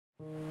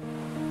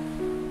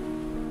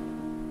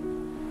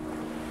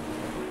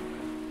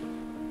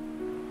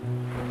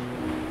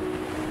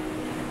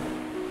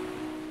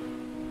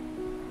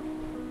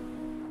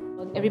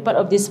every part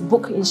of this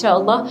book,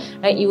 inshallah,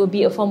 right, it will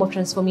be a form of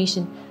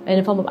transformation and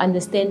a form of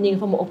understanding, a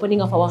form of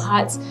opening of our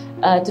hearts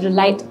to the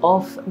light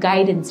of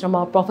guidance from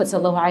our Prophet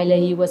sallallahu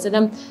alaihi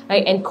wasallam,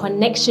 right, and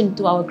connection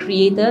to our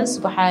Creator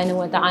subhanahu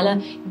wa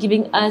ta'ala,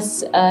 giving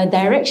us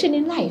direction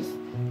in life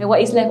and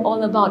what is life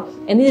all about.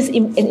 And this is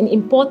an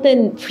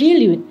important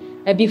prelude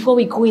before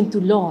we go into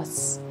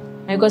laws.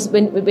 Because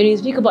when you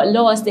speak about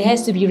laws, there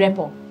has to be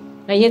rapport.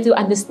 You have to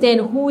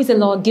understand who is the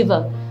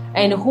lawgiver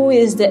and who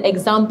is the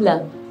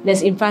exemplar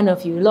that's in front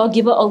of you.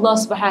 Lawgiver, Allah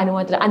subhanahu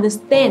wa ta'ala.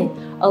 Understand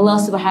Allah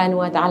subhanahu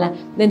wa ta'ala.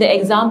 Then the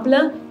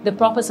exemplar, the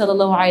Prophet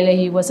sallallahu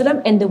alaihi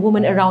wasallam, and the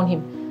woman around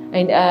him.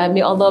 And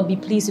may Allah be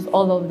pleased with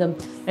all of them.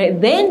 Right?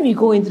 Then we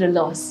go into the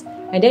laws.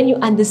 And then you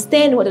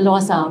understand what the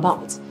laws are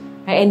about.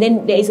 Right? And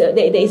then there is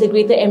a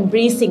greater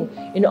embracing,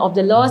 of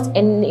the laws.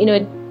 And,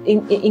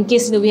 in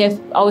case we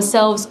have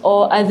ourselves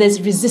or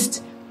others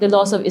resist the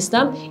laws of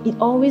Islam, it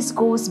always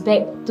goes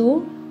back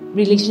to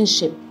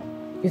relationship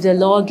with the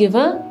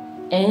lawgiver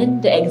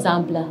and the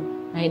exemplar,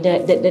 right?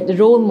 The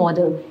role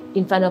model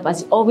in front of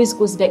us. It always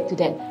goes back to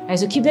that. Right?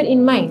 So keep that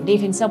in mind.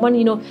 If someone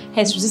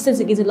has resistance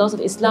against the laws of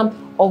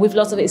Islam or with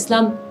laws of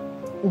Islam,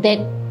 that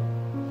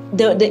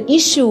the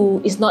issue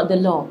is not the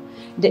law.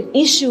 The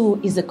issue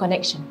is the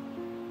connection.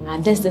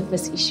 That's the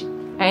first issue.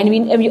 And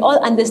we all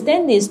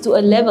understand this to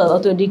a level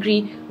or to a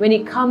degree when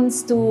it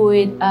comes to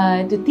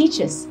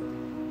teachers,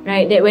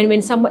 right? That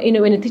when someone,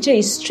 when a teacher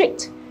is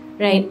strict,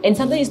 right? And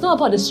sometimes it's not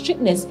about the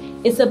strictness;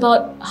 it's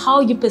about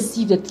how you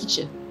perceive the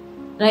teacher,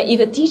 right? If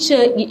a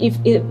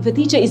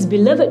teacher is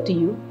beloved to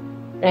you,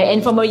 right?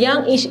 And from a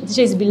young age, the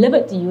teacher is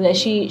beloved to you, that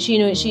she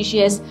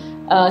has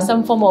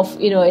some form of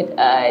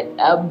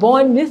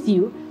bond with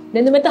you.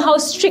 Then no matter how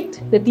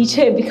strict the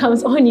teacher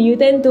becomes on you, you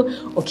tend to,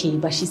 okay,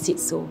 but she said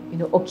so,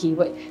 okay.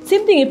 But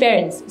same thing with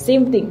parents,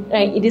 same thing,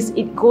 right?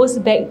 It goes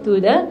back to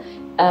the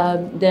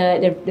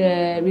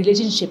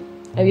relationship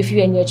with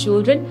you and your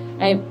children,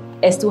 right?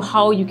 As to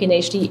how you can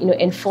actually,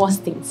 enforce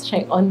things,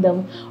 right, on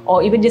them,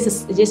 or even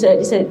just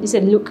a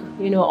look,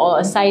 or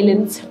a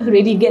silence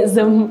really gets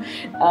them,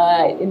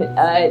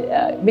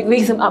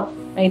 wakes them up,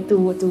 right, to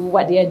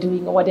what they are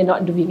doing or what they're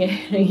not doing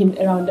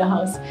around the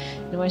house.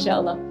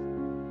 MashaAllah.